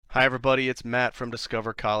Hi, everybody. It's Matt from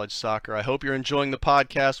Discover College Soccer. I hope you're enjoying the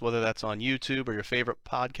podcast, whether that's on YouTube or your favorite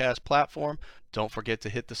podcast platform. Don't forget to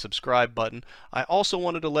hit the subscribe button. I also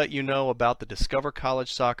wanted to let you know about the Discover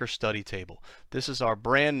College Soccer Study Table. This is our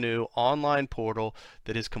brand new online portal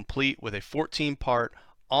that is complete with a 14-part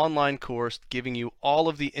online course giving you all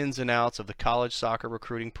of the ins and outs of the college soccer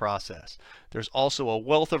recruiting process. There's also a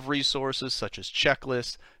wealth of resources such as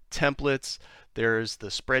checklists, templates. There's the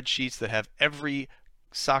spreadsheets that have every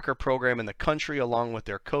soccer program in the country, along with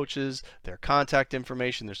their coaches, their contact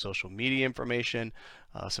information, their social media information,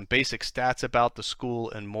 some basic stats about the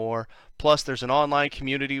school, and more. Plus, there's an online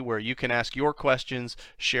community where you can ask your questions,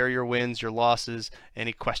 share your wins, your losses,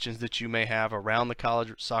 any questions that you may have around the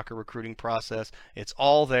college soccer recruiting process. It's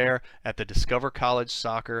all there at the Discover College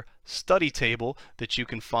Soccer study table that you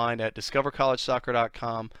can find at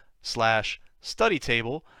discovercollegesoccer.com/study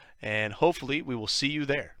table, and hopefully we will see you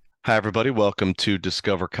there. Hi, everybody. Welcome to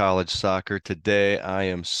Discover College Soccer. Today, I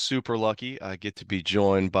am super lucky. I get to be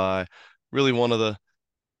joined by really one of the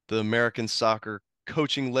American soccer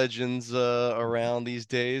coaching legends around these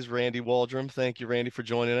days, Randy Waldrum. Thank you, Randy, for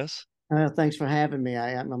joining us. Thanks for having me.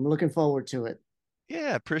 I'm looking forward to it.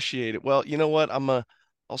 Yeah, appreciate it. Well, you know what?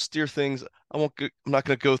 I'll steer things. I'm not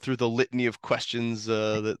going to go through the litany of questions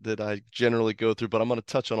that I generally go through, but I'm going to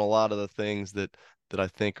touch on a lot of the things that I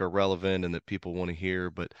think are relevant and that people want to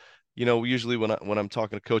hear. But usually when I'm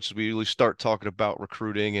talking to coaches, we usually start talking about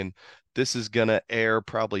recruiting, and this is going to air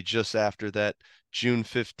probably just after that June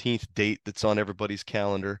 15th date that's on everybody's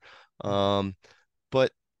calendar. But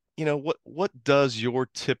what does your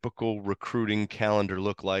typical recruiting calendar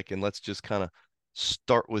look like? And let's just kind of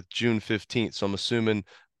start with June 15th. So I'm assuming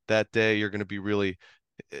that day you're going to be really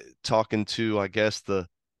talking to, I guess, the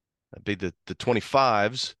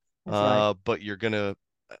 25s, That's right. but you're going to,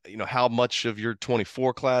 how much of your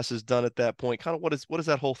 24 class is done at that point? Kind of what does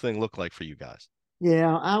that whole thing look like for you guys? Yeah,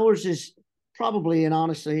 ours is probably and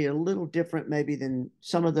honestly a little different maybe than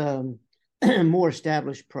some of the more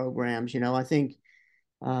established programs. I think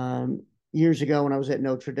years ago when I was at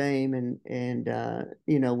Notre Dame and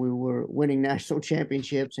we were winning national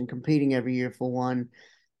championships and competing every year for one.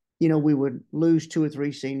 We would lose two or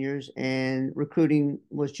three seniors, and recruiting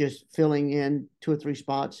was just filling in two or three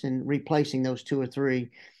spots and replacing those two or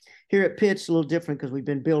three. Here at Pitt's a little different because we've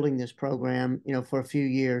been building this program, for a few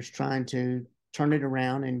years, trying to turn it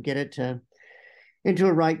around and get it to into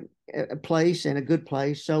a right place and a good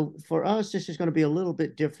place. So for us, this is going to be a little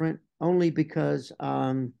bit different, only because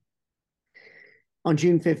on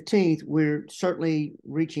June 15th, we're certainly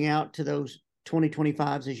reaching out to those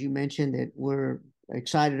 2025s, as you mentioned, that we're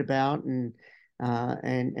excited about and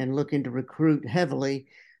looking to recruit heavily.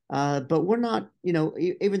 But we're not,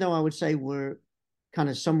 even though I would say we're kind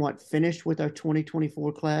of somewhat finished with our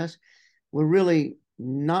 2024 class, we're really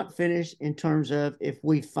not finished in terms of if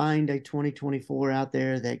we find a 2024 out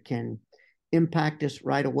there that can impact us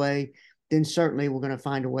right away, then certainly we're going to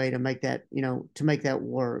find a way to make that, to make that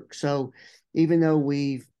work. So even though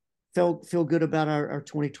we've feel good about our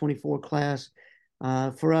 2024 class,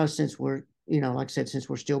 for us, since we're, like I said, since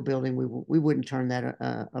we're still building, we wouldn't turn that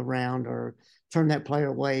around or turn that player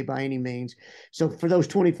away by any means. So for those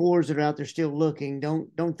 24s that are out there still looking,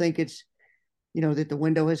 don't think it's, that the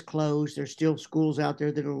window has closed. There's still schools out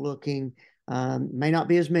there that are looking. May not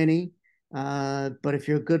be as many, but if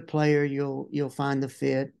you're a good player, you'll find the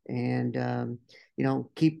fit and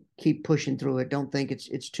keep pushing through it. Don't think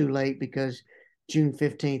it's too late because June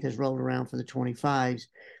 15th has rolled around for the 25s.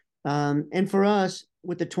 And for us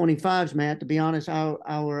with the 25s, Matt, to be honest,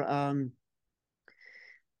 our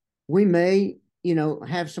we may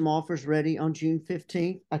have some offers ready on June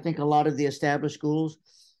 15th. I think a lot of the established schools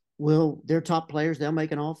their top players, they'll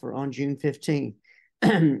make an offer on June 15th.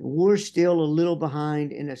 We're still a little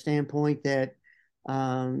behind in a standpoint that we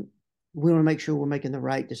want to make sure we're making the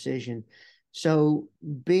right decision. So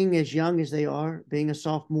being as young as they are, being a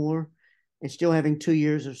sophomore and still having 2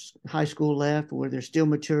 years of high school left where they're still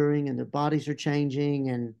maturing and their bodies are changing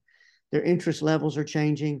and their interest levels are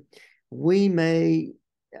changing, we may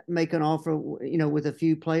make an offer, with a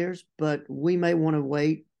few players, but we may want to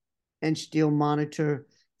wait and still monitor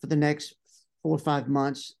for the next 4 or 5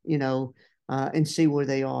 months, and see where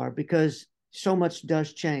they are, because so much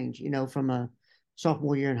does change, from a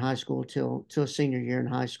sophomore year in high school till a senior year in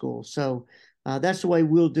high school. So that's the way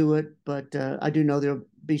we'll do it. But I do know there'll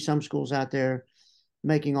be some schools out there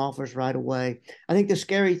making offers right away. I think the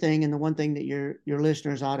scary thing, and the one thing that your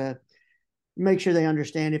listeners ought to make sure they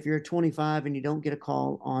understand, if you're 25 and you don't get a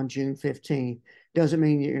call on June 15th, doesn't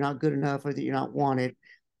mean that you're not good enough or that you're not wanted.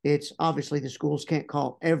 It's obviously the schools can't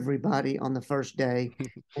call everybody on the first day,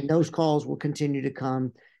 and those calls will continue to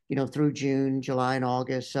come. through June, July, and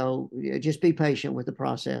August. So just be patient with the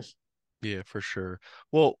process. Yeah, for sure.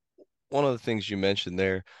 Well, one of the things you mentioned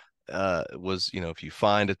there was, if you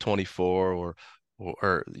find a 24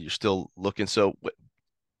 or you're still looking. So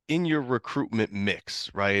in your recruitment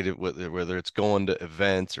mix, right? Whether it's going to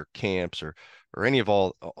events or camps or any of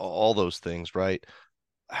all those things, right?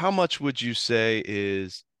 How much would you say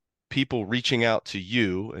is people reaching out to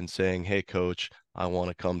you and saying, "Hey, coach, I want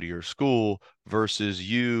to come to your school," versus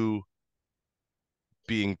you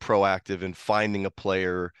being proactive in finding a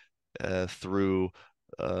player through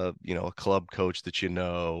a club coach that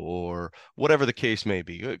or whatever the case may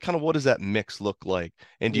be. Kind of what does that mix look like?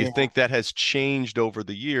 And do you Yeah. think that has changed over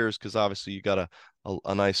the years? Because obviously you got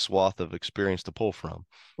a nice swath of experience to pull from.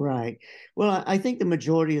 Right. Well, I think the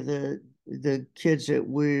majority of the kids that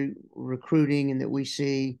we're recruiting and that we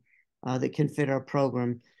see that can fit our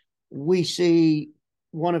program, we see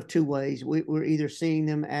one of two ways. We're either seeing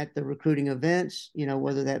them at the recruiting events,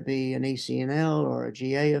 whether that be an ECNL or a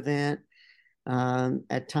GA event,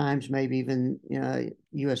 at times maybe even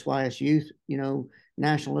USYS youth,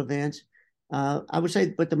 national events. I would say,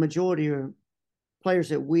 but the majority are players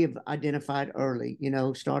that we have identified early,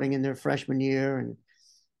 starting in their freshman year and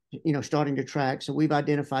starting to track. So we've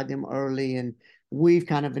identified them early and we've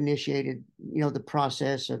kind of initiated, the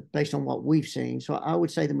process of based on what we've seen. So I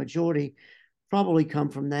would say the majority probably come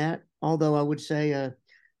from that. Although I would say a,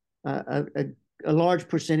 a, a large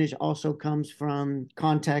percentage also comes from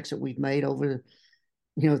contacts that we've made over,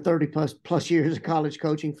 30 plus years of college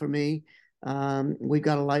coaching for me. We've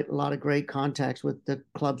got a lot of great contacts with the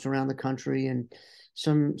clubs around the country and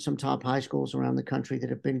some top high schools around the country that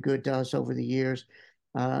have been good to us over the years,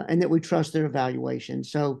 and that we trust their evaluation.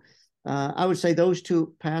 So I would say those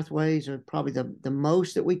two pathways are probably the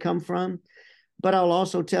most that we come from. But I'll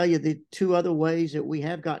also tell you the two other ways that we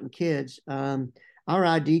have gotten kids. Our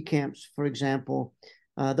ID camps, for example,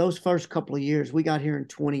 those first couple of years, we got here in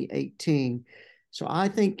 2018. So I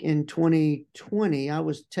think in 2020, I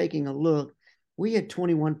was taking a look. We had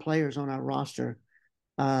 21 players on our roster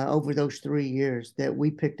over those 3 years that we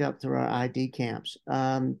picked up through our ID camps,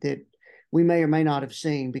 that we may or may not have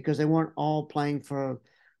seen because they weren't all playing for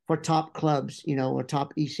top clubs, or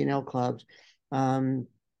top ECNL clubs.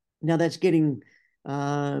 Now that's getting,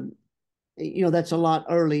 that's a lot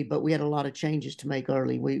early, but we had a lot of changes to make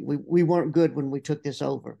early. We weren't good when we took this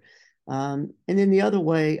over. And then the other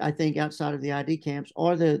way, I think, outside of the ID camps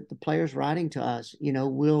are the players writing to us.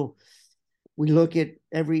 We look at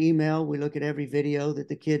every email, we look at every video that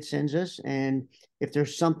the kid sends us, and if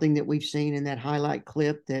there's something that we've seen in that highlight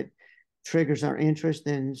clip that triggers our interest,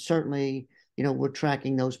 then certainly, we're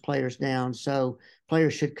tracking those players down. So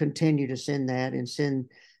players should continue to send that and send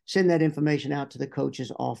that information out to the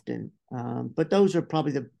coaches often. But those are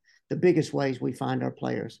probably the biggest ways we find our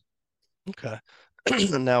players. Okay.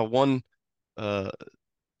 Now, one uh,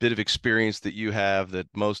 bit of experience that you have that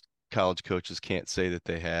most college coaches can't say that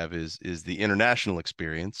they have is the international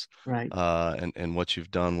experience, Right. and what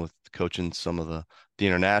you've done with coaching some of the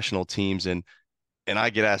international teams. And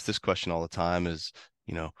I get asked this question all the time is,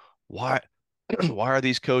 why why are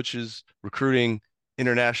these coaches recruiting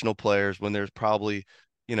international players when there's probably,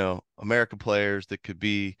 American players that could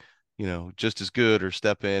be, just as good or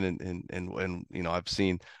step in and I've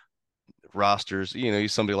seen rosters,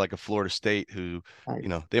 somebody like a Florida State who,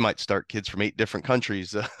 Right. they might start kids from 8 different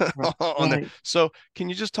countries Right. on there. Right. So can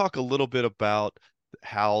you just talk a little bit about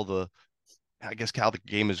how I guess how the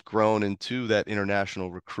game has grown into that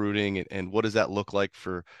international recruiting and what does that look like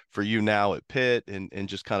for you now at Pitt and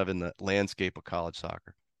just kind of in the landscape of college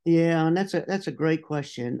soccer? Yeah, and that's a great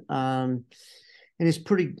question. And it's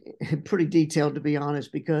pretty pretty detailed, to be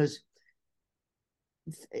honest, because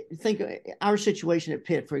think our situation at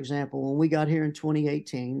Pitt, for example, when we got here in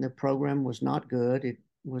 2018, the program was not good. It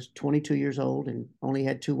was 22 years old and only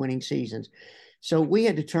had two winning seasons. So we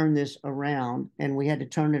had to turn this around, and we had to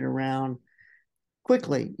turn it around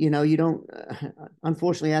quickly. You don't,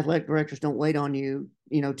 unfortunately, athletic directors don't wait on you,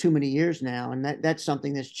 too many years now. And that's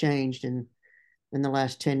something that's changed in the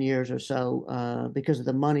last 10 years or so, because of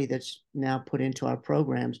the money that's now put into our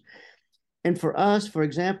programs. And for us, for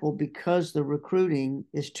example, because the recruiting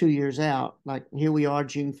is 2 years out, like here we are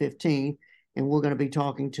June 15th, and we're going to be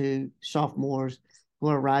talking to sophomores who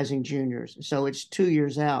are rising juniors. So it's 2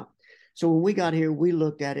 years out. So when we got here, we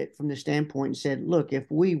looked at it from the standpoint and said, look, if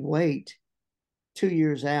we wait 2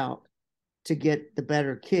 years out to get the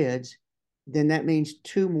better kids, then that means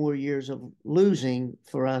 2 more years of losing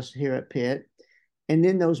for us here at Pitt. And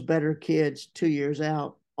then those better kids 2 years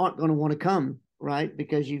out aren't going to want to come, right?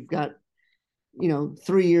 Because you've got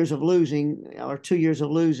 3 years of losing or 2 years of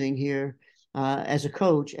losing here as a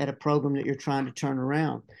coach at a program that you're trying to turn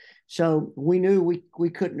around. So we knew we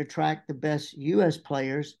couldn't attract the best U.S.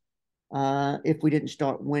 players if we didn't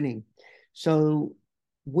start winning. So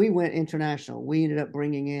we went international. We ended up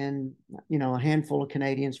bringing in, a handful of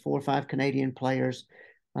Canadians, 4 or 5 Canadian players,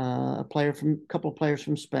 a couple of players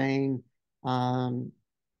from Spain, um,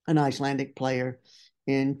 an Icelandic player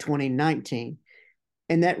in 2019,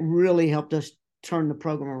 and that really helped us turn the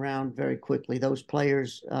program around very quickly. Those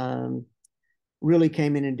players really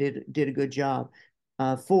came in and did a good job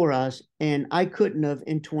for us. And I couldn't have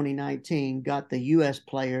in 2019 got the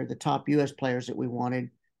top U.S. players that we wanted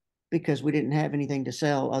because we didn't have anything to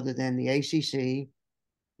sell other than the ACC,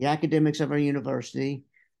 the academics of our university,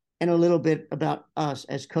 and a little bit about us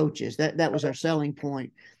as coaches. That was our selling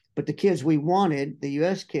point. But the kids we wanted, the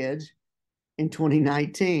U.S. kids in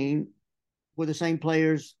 2019, were the same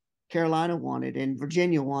players Carolina wanted and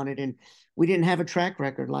Virginia wanted, and we didn't have a track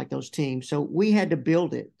record like those teams. So we had to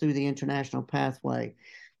build it through the international pathway.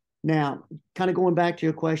 Now, kind of going back to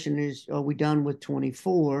your question is, are we done with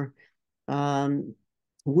 24?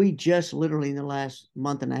 We just literally in the last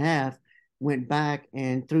month and a half went back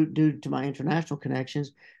and due to my international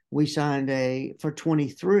connections, we signed for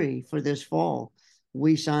 23 for this fall.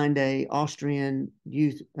 We signed a Austrian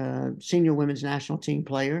youth senior women's national team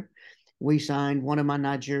player. We signed one of my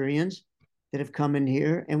Nigerians that have come in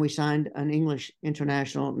here, and we signed an English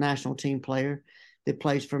international national team player that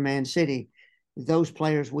plays for Man City. Those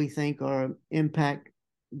players we think are impact,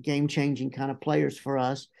 game-changing kind of players for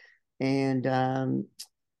us. And,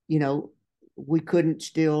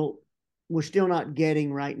 we're still not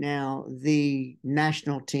getting right now the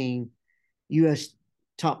national team U.S.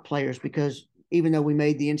 top players, because even though we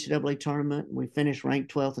made the NCAA tournament, we finished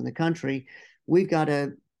ranked 12th in the country, we've got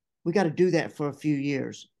to do that for a few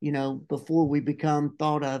years, before we become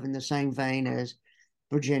thought of in the same vein as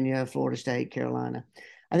Virginia, Florida State, Carolina.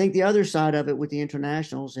 I think the other side of it with the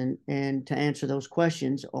internationals, and to answer those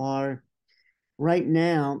questions, are right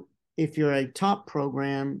now, if you're a top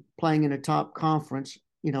program playing in a top conference,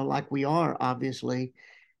 like we are, obviously,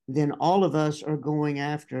 then all of us are going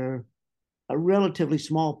after a relatively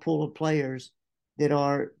small pool of players that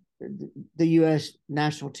are the U.S.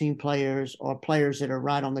 national team players, or players that are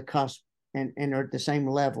right on the cusp and are at the same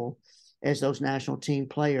level as those national team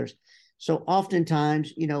players. So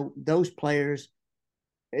oftentimes, those players,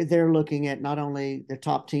 they're looking at not only the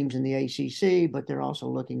top teams in the ACC, but they're also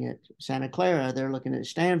looking at Santa Clara. They're looking at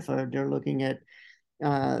Stanford. They're looking at,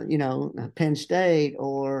 Penn State,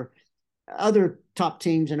 or other top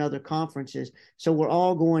teams in other conferences. So we're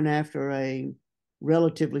all going after a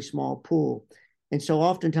relatively small pool. And so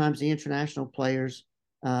oftentimes the international players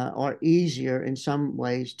are easier in some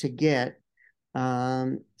ways to get,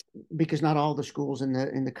 because not all the schools in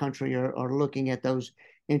the country are looking at those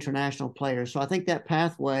international players. So I think that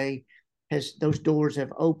pathway those doors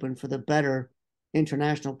have opened for the better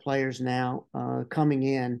international players now coming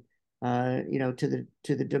in, to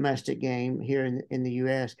the domestic game here in the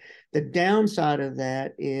U.S. The downside of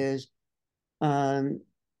that is,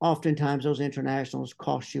 oftentimes those internationals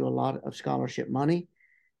cost you a lot of scholarship money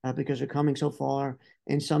because they're coming so far,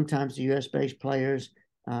 and sometimes the U.S. based players,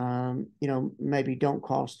 maybe don't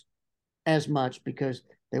cost as much because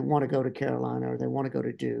they want to go to Carolina, or they want to go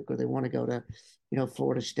to Duke, or they want to go to,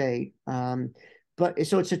 Florida State. But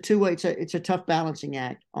so it's a two-way. It's a tough balancing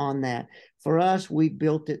act on that. For us, we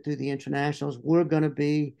built it through the internationals. We're going to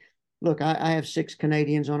be, look, I have 6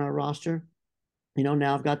 Canadians on our roster.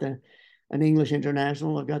 Now I've got an English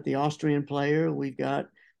international. I've got the Austrian player. We've got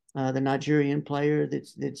the Nigerian player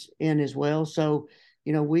that's in as well. So,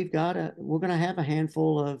 we're going to have a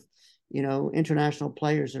handful of, international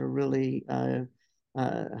players that are really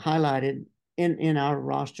highlighted in our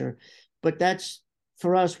roster. But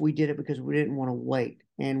for us, we did it because we didn't want to wait.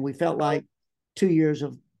 And we felt like 2 years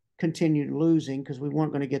of continued losing, because we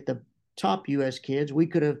weren't going to get the top U.S. kids. We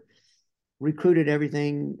could have recruited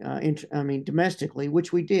everything, domestically,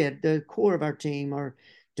 which we did. The core of our team are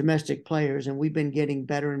domestic players, and we've been getting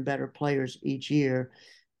better and better players each year.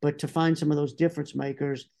 But to find some of those difference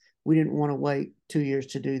makers, we didn't want to wait 2 years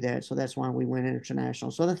to do that. So that's why we went international.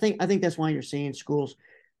 So I think that's why you're seeing schools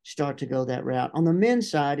start to go that route. On the men's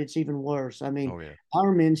side, it's even worse.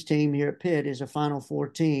 Our men's team here at Pitt is a Final Four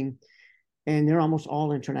team, and they're almost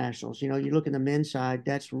all internationals. You look at the men's side,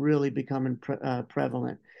 that's really becoming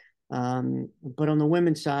prevalent. But on the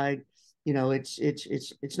women's side,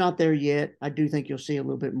 it's not there yet. I do think you'll see a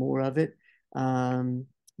little bit more of it.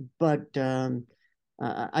 But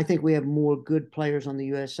I think we have more good players on the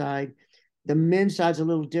U.S. side. The men's side's a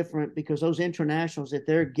little different because those internationals that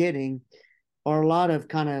they're getting are a lot of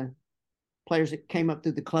kind of players that came up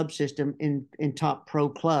through the club system in top pro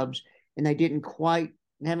clubs, and they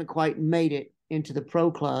haven't quite made it into the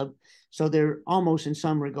pro club. So they're almost in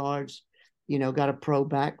some regards, got a pro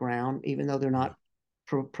background, even though they're not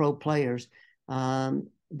pro players.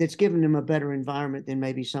 That's given them a better environment than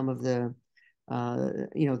maybe some of the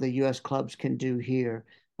the U.S. clubs can do here.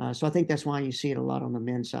 So I think that's why you see it a lot on the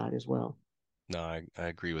men's side as well. No, I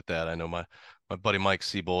agree with that. I know my buddy Mike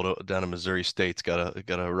Siebold down in Missouri State's got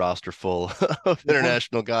a roster full of Yeah,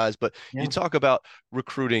 international guys. But you yeah. talk about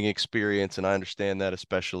recruiting experience, and I understand that,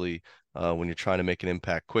 especially when you're trying to make an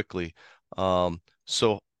impact quickly.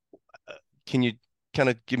 So can you kind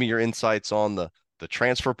of give me your insights on the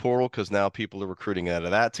transfer portal? Because now people are recruiting out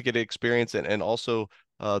of that to get experience, and also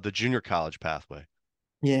the junior college pathway.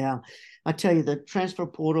 Yeah, I tell you, the transfer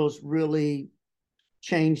portals really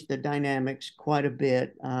changed the dynamics quite a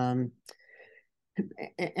bit. And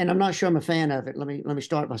I'm not sure I'm a fan of it. Let me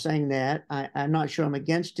start by saying that I'm not sure I'm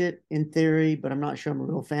against it in theory, but I'm not sure I'm a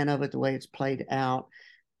real fan of it the way it's played out.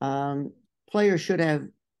 Um, Players should have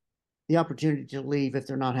the opportunity to leave if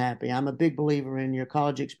they're not happy. I'm a big believer in your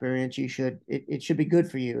college experience. It should be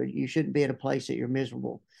good for you. You shouldn't be at a place that you're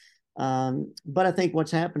miserable. But I think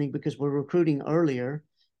what's happening, because we're recruiting earlier,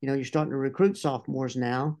 you're starting to recruit sophomores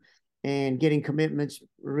now and getting commitments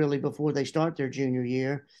really before they start their junior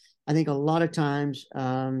year. I think a lot of times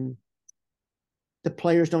the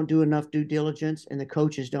players don't do enough due diligence and the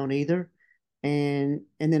coaches don't either. And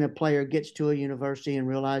then a player gets to a university and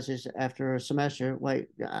realizes after a semester, wait,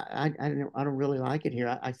 I don't really like it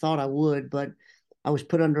here. I thought I would, but I was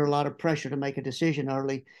put under a lot of pressure to make a decision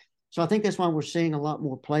early. So I think that's why we're seeing a lot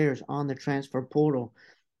more players on the transfer portal.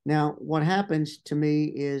 Now, what happens to me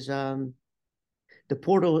is the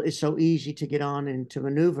portal is so easy to get on and to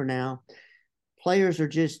maneuver now. Players are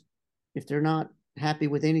just, if they're not happy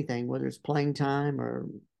with anything, whether it's playing time or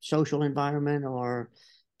social environment or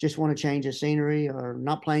just want to change the scenery or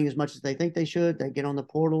not playing as much as they think they should, they get on the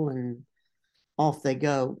portal and off they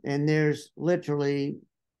go. And there's literally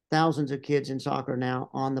thousands of kids in soccer now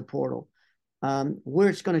on the portal. Where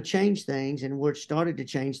it's going to change things and where it started to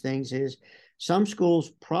change things is some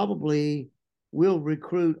schools probably will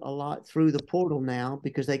recruit a lot through the portal now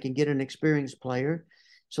because they can get an experienced player.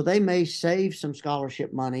 So they may save some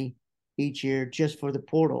scholarship money each year just for the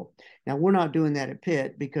portal. Now, we're not doing that at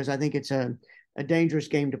Pitt because I think it's a dangerous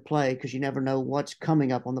game to play because you never know what's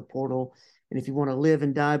coming up on the portal. And if you want to live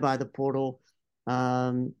and die by the portal,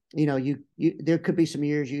 you there could be some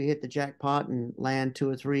years you hit the jackpot and land two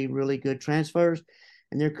or three really good transfers,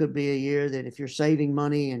 and there could be a year that if you're saving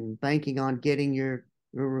money and banking on getting your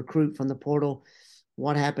recruit from the portal,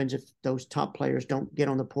 what happens if those top players don't get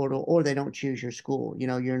on the portal or they don't choose your school?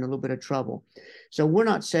 You're in a little bit of trouble. So we're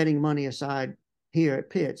not setting money aside here at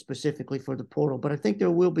Pitt specifically for the portal, but I think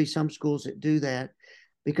there will be some schools that do that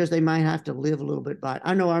because they might have to live a little bit by it.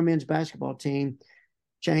 I know our men's basketball team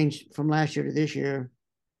changed from last year to this year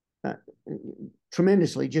uh,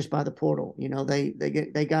 tremendously just by the portal.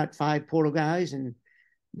 They got five portal guys and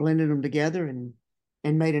blended them together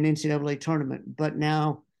and made an NCAA tournament. But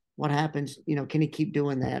now what happens? Can he keep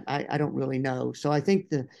doing that? I don't really know. So I think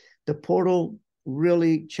the portal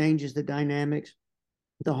really changes the dynamics.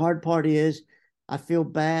 The hard part is I feel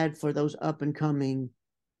bad for those up and coming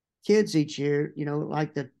kids each year,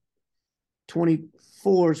 like the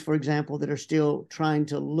 24s, for example, that are still trying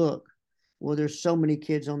to look. Well, there's so many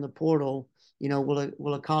kids on the portal.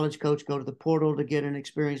 Will a college coach go to the portal to get an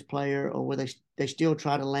experienced player, or will they still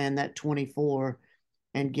try to land that 24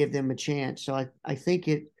 and give them a chance? So I think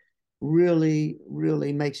it really,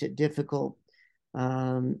 really makes it difficult.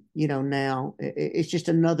 Now it's just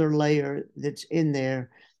another layer that's in there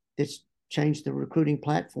that's changed the recruiting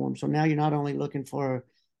platform. So now you're not only looking for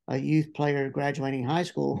a youth player graduating high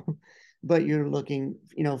school, but you're looking,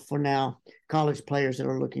 for now college players that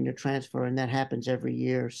are looking to transfer, and that happens every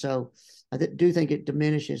year. So I do think it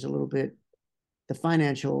diminishes a little bit the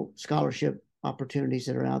financial scholarship opportunities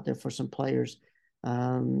that are out there for some players,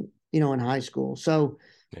 in high school. So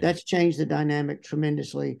Yeah. that's changed the dynamic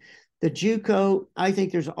tremendously. The JUCO, I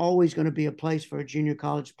think there's always going to be a place for junior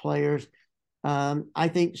college players. I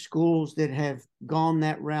think schools that have gone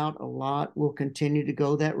that route a lot will continue to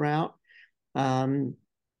go that route. Um,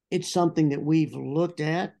 it's something that we've looked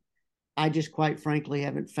at. I just quite frankly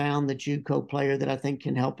haven't found the JUCO player that I think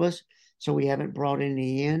can help us. So we haven't brought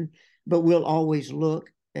any in, but we'll always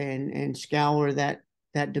look and scour that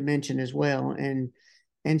dimension as well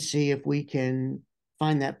and see if we can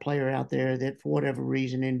find that player out there that for whatever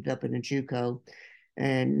reason ended up in a JUCO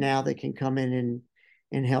and now they can come in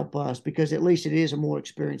and help us, because at least it is a more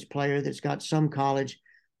experienced player that's got some college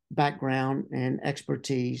background and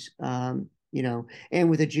expertise. And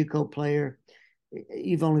with a JUCO player,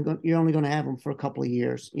 you're only going to have them for a couple of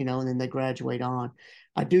years, and then they graduate on.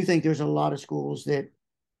 I do think there's a lot of schools that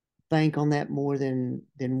bank on that more than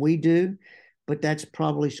we do, but that's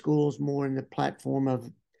probably schools more in the platform of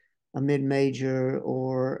a mid-major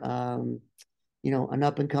or an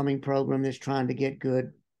up-and-coming program that's trying to get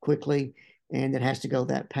good quickly and that has to go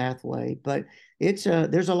that pathway. But there's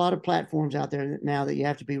a lot of platforms out there now that you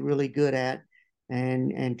have to be really good at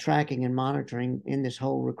and tracking and monitoring in this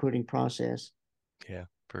whole recruiting process. Yeah,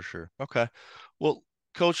 for sure. Okay. Well,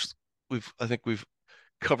 Coach, I think we've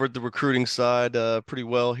covered the recruiting side pretty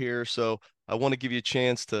well here. So I want to give you a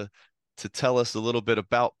chance to tell us a little bit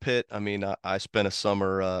about Pitt. I mean, I spent a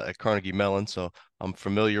summer at Carnegie Mellon, so I'm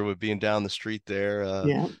familiar with being down the street there,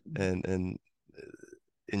 Yeah, and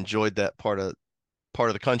enjoyed that part of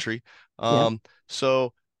the country. yeah.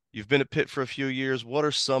 So you've been at Pitt for a few years. What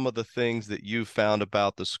are some of the things that you found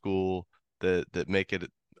about the school that make it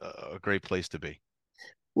a great place to be?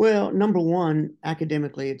 Well, number one,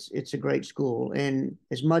 academically, it's a great school, and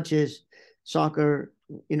as much as soccer,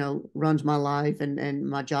 runs my life, and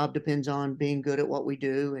my job depends on being good at what we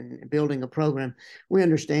do and building a program. We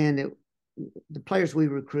understand that the players we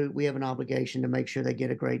recruit, we have an obligation to make sure they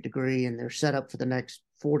get a great degree and they're set up for the next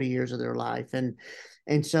 40 years of their life,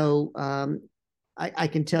 and so I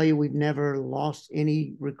can tell you we've never lost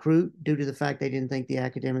any recruit due to the fact they didn't think the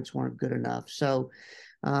academics weren't good enough. So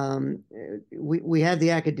um, we have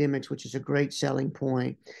the academics, which is a great selling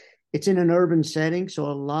point. It's in an urban setting, so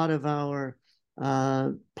a lot of our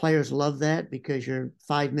players love that because you're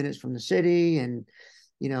 5 minutes from the city, and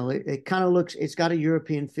it kind of looks. It's got a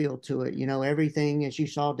European feel to it. Everything as you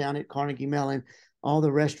saw down at Carnegie Mellon, all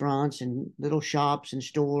the restaurants and little shops and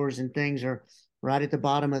stores and things are right at the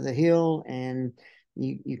bottom of the hill, and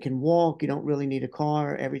you can walk. You don't really need a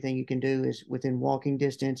car. Everything you can do is within walking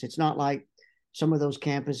distance. It's not like some of those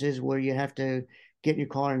campuses where you have to get in your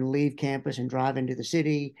car and leave campus and drive into the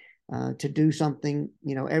city to do something.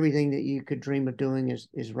 Everything that you could dream of doing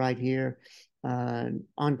is right here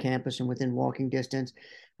on campus and within walking distance.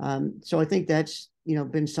 So I think that's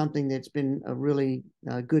been something that's been a really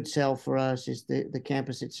good sell for us is the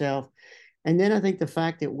campus itself. And then I think the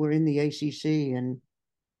fact that we're in the ACC, and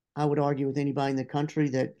I would argue with anybody in the country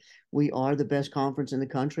that we are the best conference in the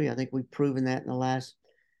country. I think we've proven that in the last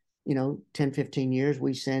 10, 15 years.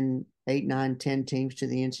 We send 8, 9, 10 teams to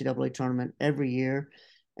the NCAA tournament every year.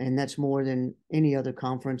 And that's more than any other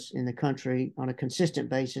conference in the country on a consistent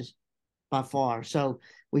basis by far. So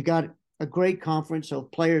we got a great conference. So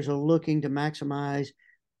if players are looking to maximize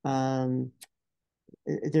um,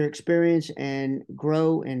 their experience and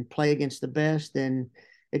grow and play against the best, then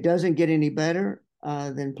it doesn't get any better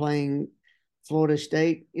than playing Florida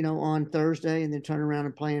State, on Thursday, and then turn around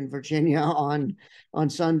and playing Virginia on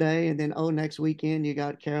Sunday, and then next weekend you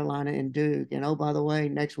got Carolina and Duke, and by the way,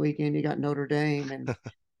 next weekend you got Notre Dame, and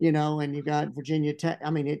and you got Virginia Tech. I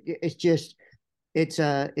mean, it's just it's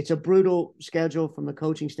a brutal schedule from the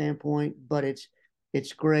coaching standpoint, but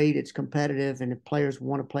it's great, it's competitive, and if players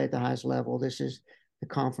want to play at the highest level, this is the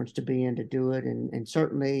conference to be in to do it, and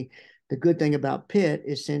certainly the good thing about Pitt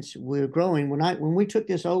is since we're growing, when we took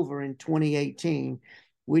this over in 2018,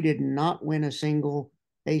 we did not win a single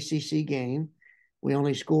ACC game. We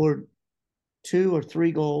only scored 2 or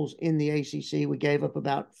 3 goals in the ACC. We gave up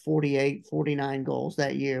about 48, 49 goals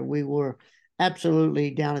that year. We were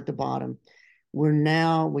absolutely down at the bottom. We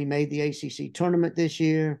made the ACC tournament this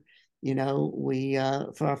year. We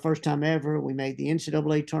for our first time ever, we made the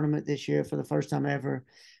NCAA tournament this year for the first time ever.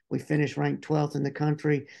 We finished ranked 12th in the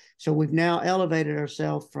country. So we've now elevated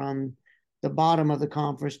ourselves from the bottom of the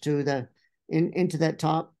conference to into that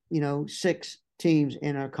top, 6 teams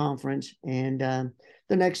in our conference. And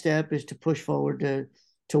the next step is to push forward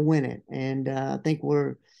to win it. And I think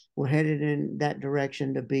we're headed in that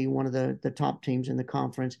direction to be one of the top teams in the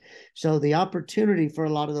conference. So the opportunity for a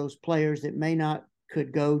lot of those players that may not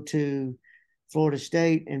could go to Florida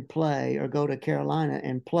State and play or go to Carolina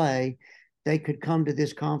and play, they could come to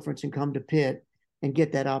this conference and come to Pitt and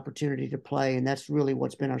get that opportunity to play. And that's really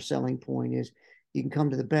what's been our selling point is you can come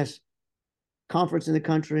to the best conference in the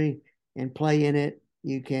country and play in it.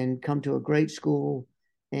 You can come to a great school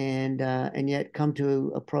and yet come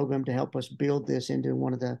to a program to help us build this into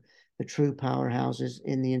one of the true powerhouses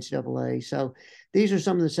in the NCAA. So these are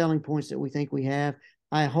some of the selling points that we think we have.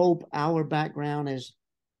 I hope our background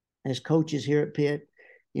as coaches here at Pitt,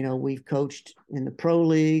 we've coached in the Pro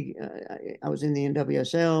League. I was in the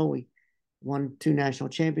NWSL. We won 2 national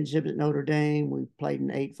championships at Notre Dame. We played in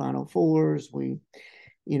 8 Final Fours. We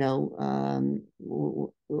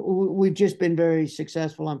we've just been very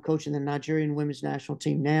successful. I'm coaching the Nigerian women's national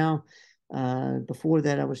team now. Before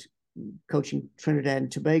that, I was coaching Trinidad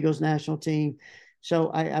and Tobago's national team. So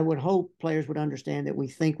I would hope players would understand that we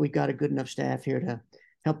think we've got a good enough staff here to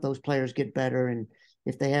help those players get better. And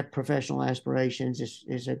if they have professional aspirations,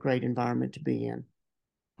 it's a great environment to be in.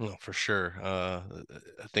 Well, for sure. I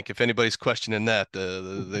think if anybody's questioning that,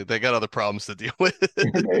 they got other problems to deal with.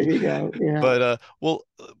 There you go. Yeah. But well,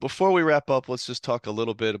 before we wrap up, let's just talk a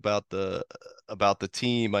little bit about the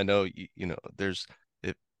team. I know you know there's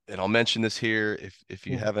it, and I'll mention this here. If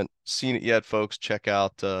you Yeah. haven't seen it yet, folks, check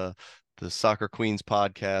out the Soccer Queens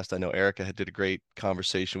podcast. I know Erica did a great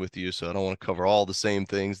conversation with you, so I don't want to cover all the same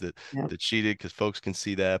things Yeah. that she did because folks can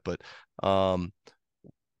see that. But um,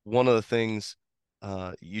 one of the things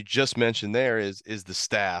you just mentioned there is the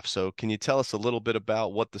staff. So can you tell us a little bit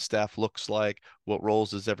about what the staff looks like, what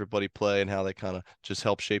roles does everybody play, and how they kind of just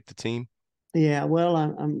help shape the team? Yeah, well,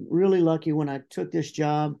 I'm really lucky when I took this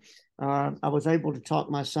job. I was able to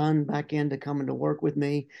talk my son back into coming to work with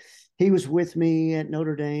me. He was with me at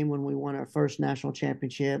Notre Dame when we won our first national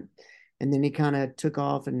championship. And then he kind of took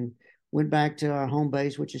off and went back to our home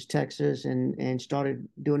base, which is Texas, and started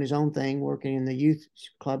doing his own thing, working in the youth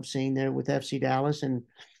club scene there with FC Dallas, and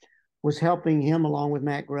was helping him along with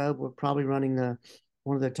Matt Grubb. We're probably running the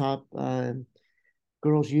one of the top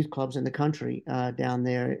girls' youth clubs in the country down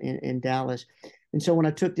there in Dallas. And so when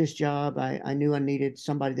I took this job, I knew I needed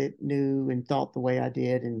somebody that knew and thought the way I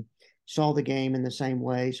did and saw the game in the same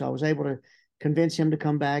way. So I was able to convince him to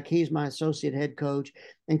come back. He's my associate head coach.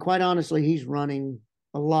 And quite honestly, he's running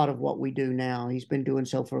a lot of what we do now. He's been doing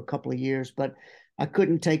so for a couple of years, but I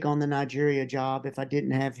couldn't take on the Nigeria job if I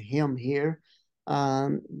didn't have him here.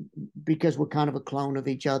 Um, because we're kind of a clone of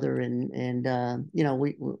each other, and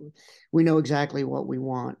we know exactly what we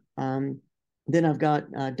want. Then I've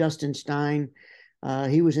got Dustin Stein.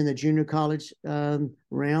 He was in the junior college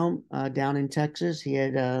realm down in Texas. He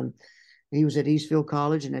was at Eastfield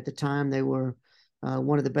College, and at the time they were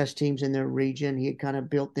one of the best teams in their region. He had kind of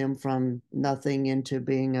built them from nothing into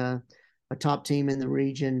being a top team in the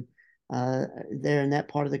region there in that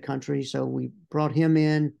part of the country. So we brought him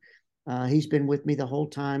in. He's been with me the whole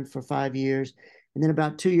time for 5 years. And then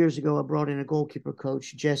about 2 years ago, I brought in a goalkeeper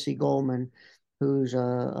coach, Jesse Goldman, who's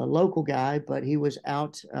a local guy, but he was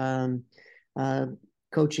out uh,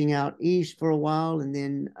 coaching out east for a while. And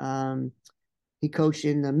then he coached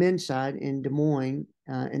in the men's side in Des Moines.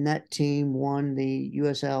 And that team won the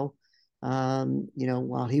USL,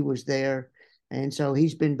 while he was there. And so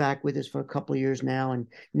he's been back with us for a couple of years now. And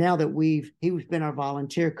now that he's been our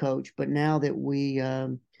volunteer coach, but now that we,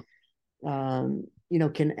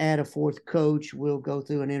 can add a fourth coach. We'll go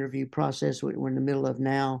through an interview process. We're in the middle of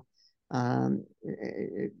now,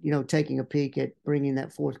 taking a peek at bringing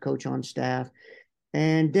that fourth coach on staff.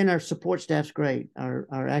 And then our support staff's great.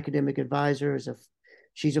 Our academic advisor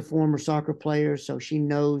she's a former soccer player, so she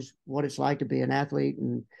knows what it's like to be an athlete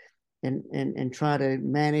and try to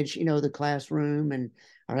manage, the classroom. And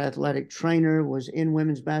our athletic trainer was in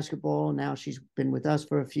women's basketball. Now she's been with us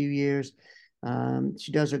for a few years.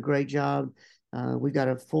 She does a great job. We've got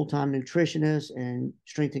a full-time nutritionist and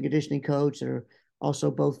strength and conditioning coach that are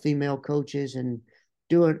also both female coaches and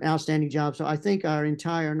do an outstanding job. So I think our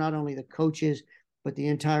entire, not only the coaches, but the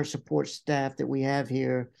entire support staff that we have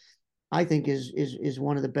here, I think is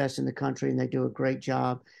one of the best in the country, and they do a great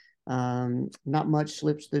job. Not much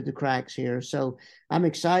slips through the cracks here. So I'm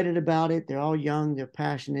excited about it. They're all young, they're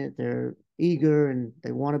passionate, they're eager, and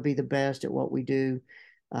they want to be the best at what we do.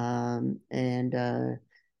 And they're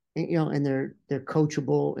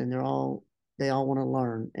coachable, and they all want to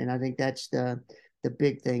learn. And I think that's the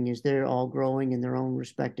big thing is they're all growing in their own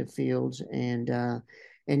respective fields,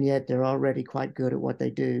 and yet they're already quite good at what they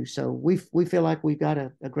do. So we feel like we've got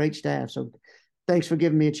a great staff. So thanks for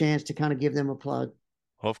giving me a chance to kind of give them a plug.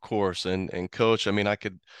 Of course. And coach, I mean, I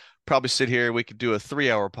could probably sit here, we could do a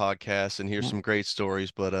 3 hour podcast and hear Yeah. some great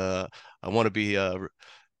stories, but I want to be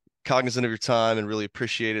cognizant of your time and really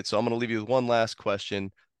appreciate it. So I'm going to leave you with one last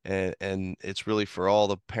question, and it's really for all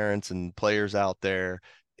the parents and players out there.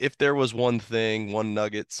 If there was one thing, one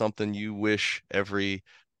nugget, something you wish every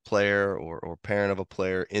player or parent of a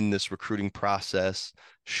player in this recruiting process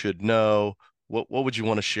should know, what would you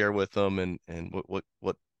want to share with them, and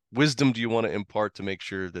what wisdom do you want to impart to make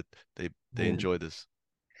sure that they Yeah. enjoy this?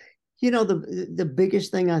 The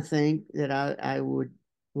biggest thing I think that I would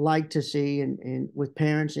like to see, and with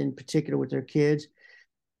parents in particular with their kids,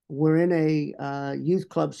 we're in a youth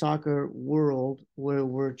club soccer world where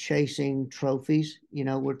we're chasing trophies.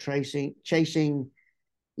 We're chasing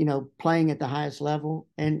playing at the highest level.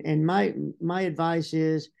 And my advice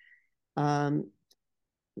is, um,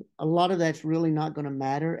 a lot of that's really not going to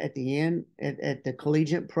matter at the end at the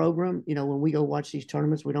collegiate program. When we go watch these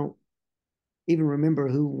tournaments, we don't even remember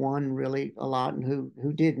who won really a lot and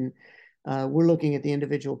who didn't. We're looking at the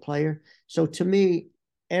individual player. So to me,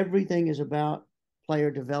 everything is about player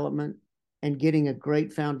development and getting a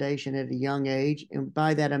great foundation at a young age. And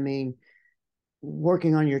by that I mean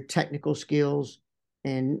working on your technical skills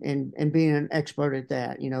and being an expert at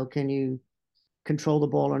that. Can you control the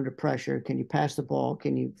ball under pressure? Can you pass the ball?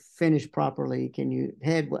 Can you finish properly? Can you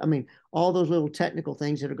head? I mean, all those little technical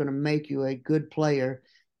things that are going to make you a good player.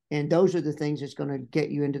 And those are the things that's going to get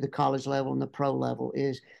you into the college level and the pro level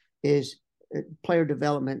is player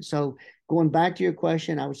development. So going back to your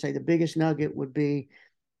question, I would say the biggest nugget would be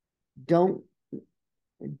don't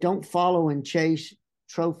don't follow and chase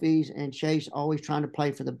trophies and chase always trying to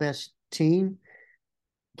play for the best team.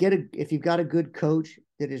 If you've got a good coach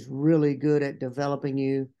that is really good at developing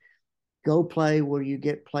you, go play where you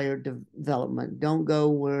get player development. Don't go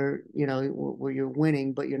where where you're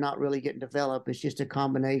winning but you're not really getting developed. It's just a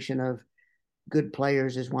combination of good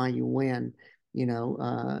players is why you win.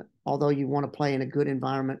 Although you want to play in a good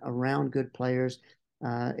environment around good players,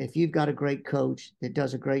 if you've got a great coach that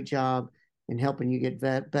does a great job in helping you get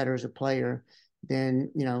better as a player,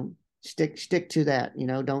 then stick to that.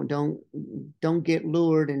 Don't get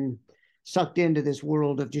lured and sucked into this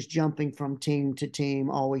world of just jumping from team to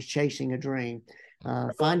team, always chasing a dream.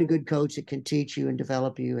 Find a good coach that can teach you and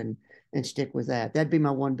develop you, and stick with that. That'd be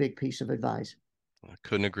my one big piece of advice. I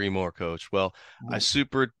couldn't agree more, Coach. Well, I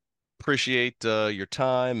super appreciate your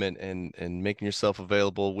time and making yourself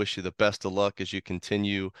available. Wish you the best of luck as you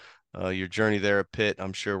continue your journey there at Pitt.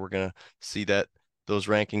 I'm sure we're gonna see that those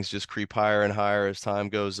rankings just creep higher and higher as time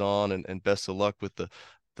goes on. And best of luck with the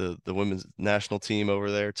women's national team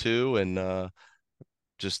over there too. And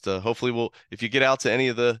just hopefully if you get out to any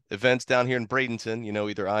of the events down here in Bradenton,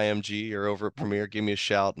 either IMG or over at Premier, give me a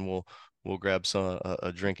shout and we'll grab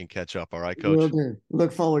a drink and catch up. All right, Will Coach? do.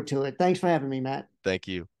 Look forward to it. Thanks for having me, Matt. Thank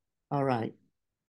you. All right.